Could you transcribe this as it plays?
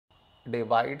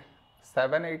divide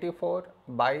 784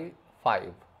 by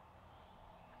 5.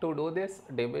 To do this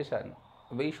division,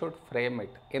 we should frame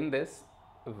it in this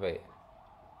way.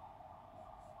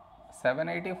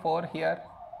 784 here,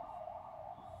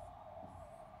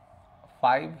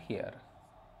 5 here.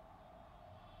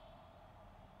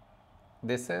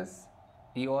 This is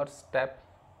your step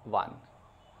 1.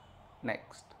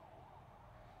 Next,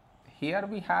 here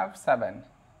we have 7,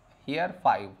 here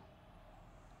 5.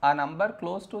 A number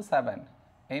close to 7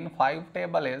 in 5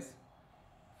 table is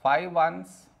 5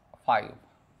 ones 5.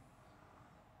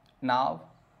 Now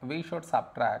we should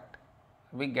subtract,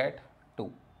 we get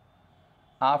 2.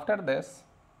 After this,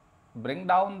 bring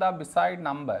down the beside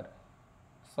number,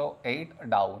 so 8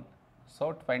 down,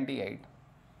 so 28.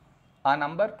 A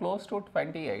number close to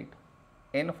 28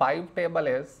 in 5 table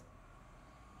is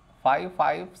 5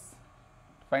 fives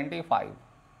 25.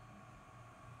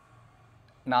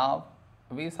 Now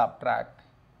we subtract,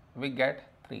 we get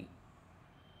 3.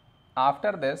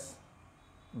 After this,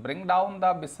 bring down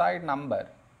the beside number,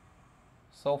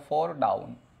 so 4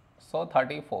 down, so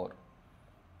 34.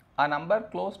 A number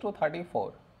close to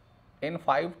 34 in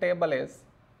 5 table is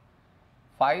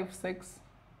 5 6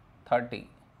 30.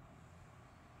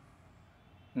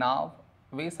 Now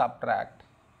we subtract,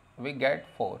 we get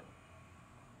 4.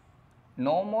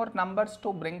 No more numbers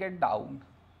to bring it down,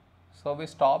 so we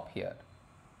stop here.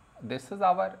 This is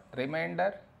our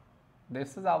remainder,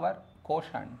 this is our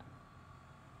quotient.